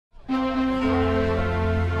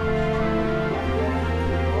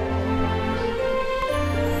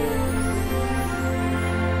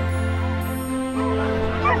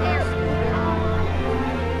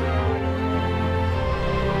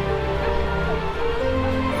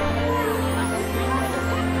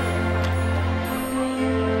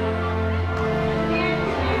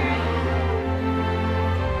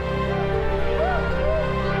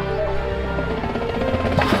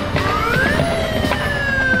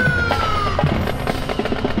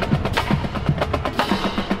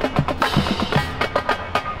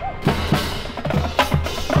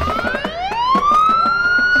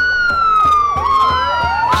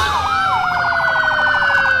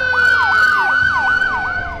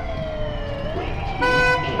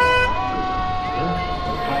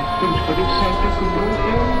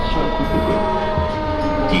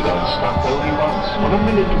He got stuck only once for a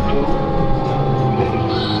minute or two. Then he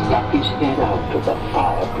stuck his head out of the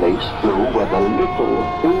fireplace flue where the little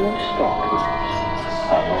blue stockings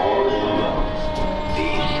hung all around.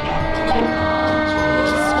 These stockings.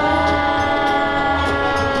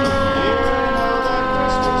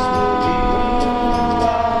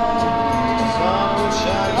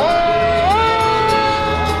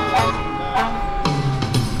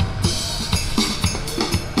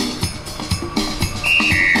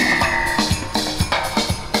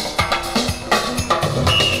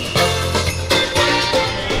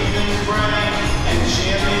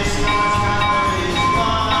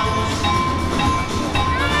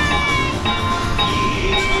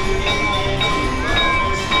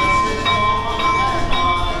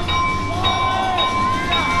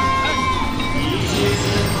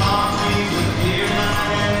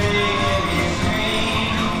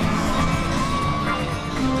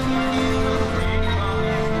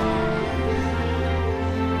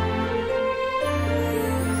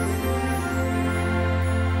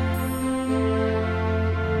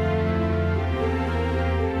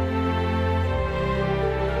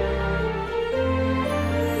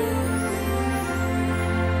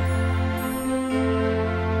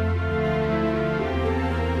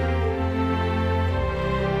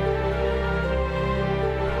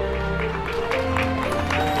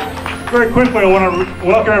 Very quickly, I want to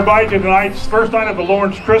welcome everybody to tonight's first night of the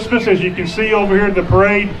Lawrence Christmas. As you can see over here at the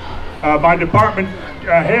parade, my department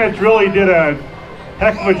heads really did a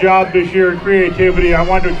heck of a job this year in creativity. I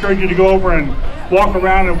wanted to encourage you to go over and walk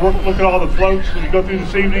around and look at all the floats as we go through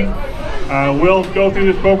this evening. We'll go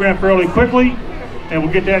through this program fairly quickly, and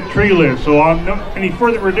we'll get that tree lit. So without any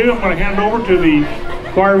further ado, I'm going to hand it over to the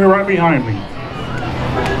choir here right behind me.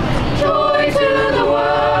 Joy to the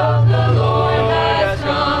world, the Lord has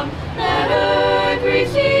come. Let earth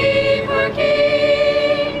receive her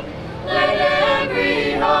King. Let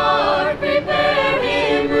every heart prepare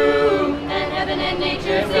him room. And heaven and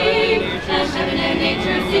nature sing, and heaven and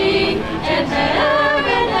nature sing, and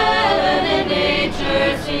heaven and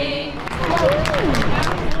nature sing.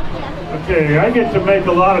 Okay, I get to make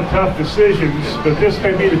a lot of tough decisions, but this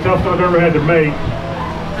may be the toughest I've ever had to make.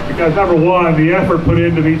 Because number one, the effort put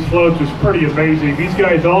into these floats is pretty amazing. These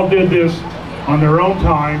guys all did this on their own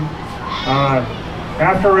time,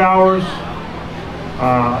 after hours,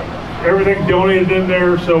 everything donated in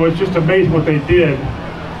there, so it's just amazing what they did.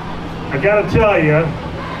 I gotta tell you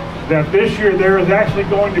that this year there is actually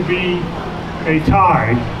going to be a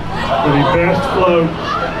tie for the best float,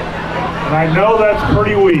 and I know that's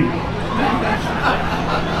pretty weak.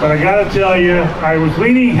 But I gotta tell you, I was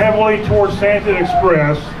leaning heavily towards Santa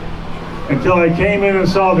Express until I came in and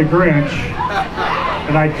saw the Grinch,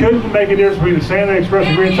 and I couldn't make a difference between the Santa Express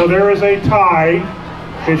and Grinch, so there is a tie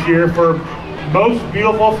this year for most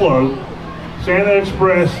beautiful float, Santa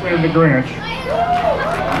Express and the Grinch.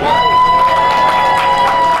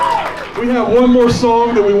 We have one more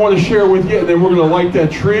song that we want to share with you, and then we're going to light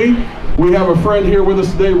that tree. We have a friend here with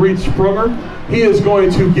us today, Reed Sprunger. He is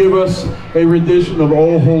going to give us a rendition of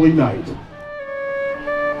Oh Holy Night.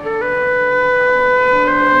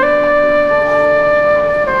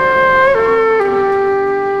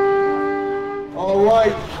 All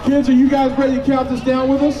right, kids, are you guys ready to count this down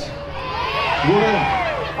with us?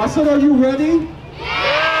 Yeah. I said, are you ready?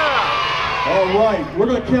 Yeah. All right, we're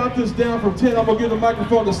going to count this down from 10. I'm going to give the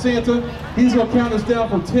microphone to Santa. He's going to count us down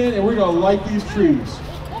from 10, and we're going to light these trees.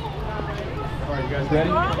 All right, you guys ready?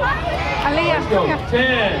 Let's go.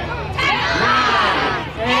 10,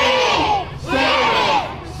 9, 8.